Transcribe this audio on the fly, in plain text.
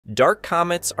Dark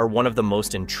comets are one of the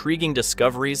most intriguing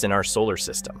discoveries in our solar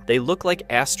system. They look like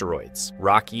asteroids,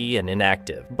 rocky and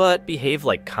inactive, but behave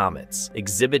like comets,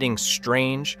 exhibiting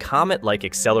strange, comet-like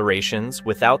accelerations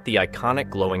without the iconic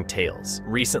glowing tails.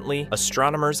 Recently,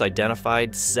 astronomers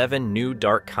identified 7 new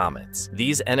dark comets.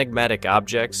 These enigmatic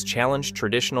objects challenge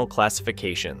traditional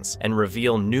classifications and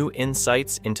reveal new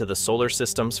insights into the solar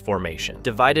system's formation.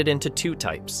 Divided into 2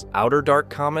 types, outer dark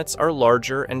comets are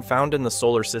larger and found in the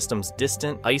solar system's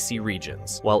distant, icy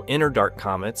regions, while inner dark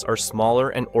comets are smaller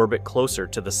and orbit closer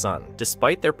to the sun.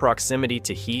 Despite their proximity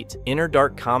to heat, inner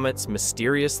dark comets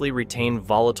mysteriously retain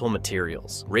volatile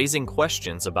materials, raising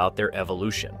questions about their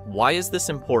evolution. Why is this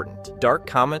important? Dark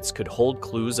comets could hold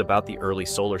clues about the early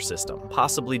solar system,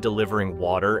 possibly delivering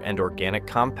water and organic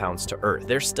compounds to Earth.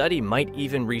 Their study might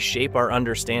even reshape our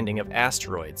understanding of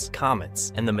asteroids,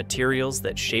 comets, and the materials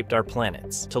that shaped our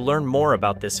planets. To learn more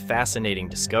about this fascinating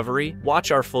discovery,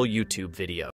 watch our full YouTube video.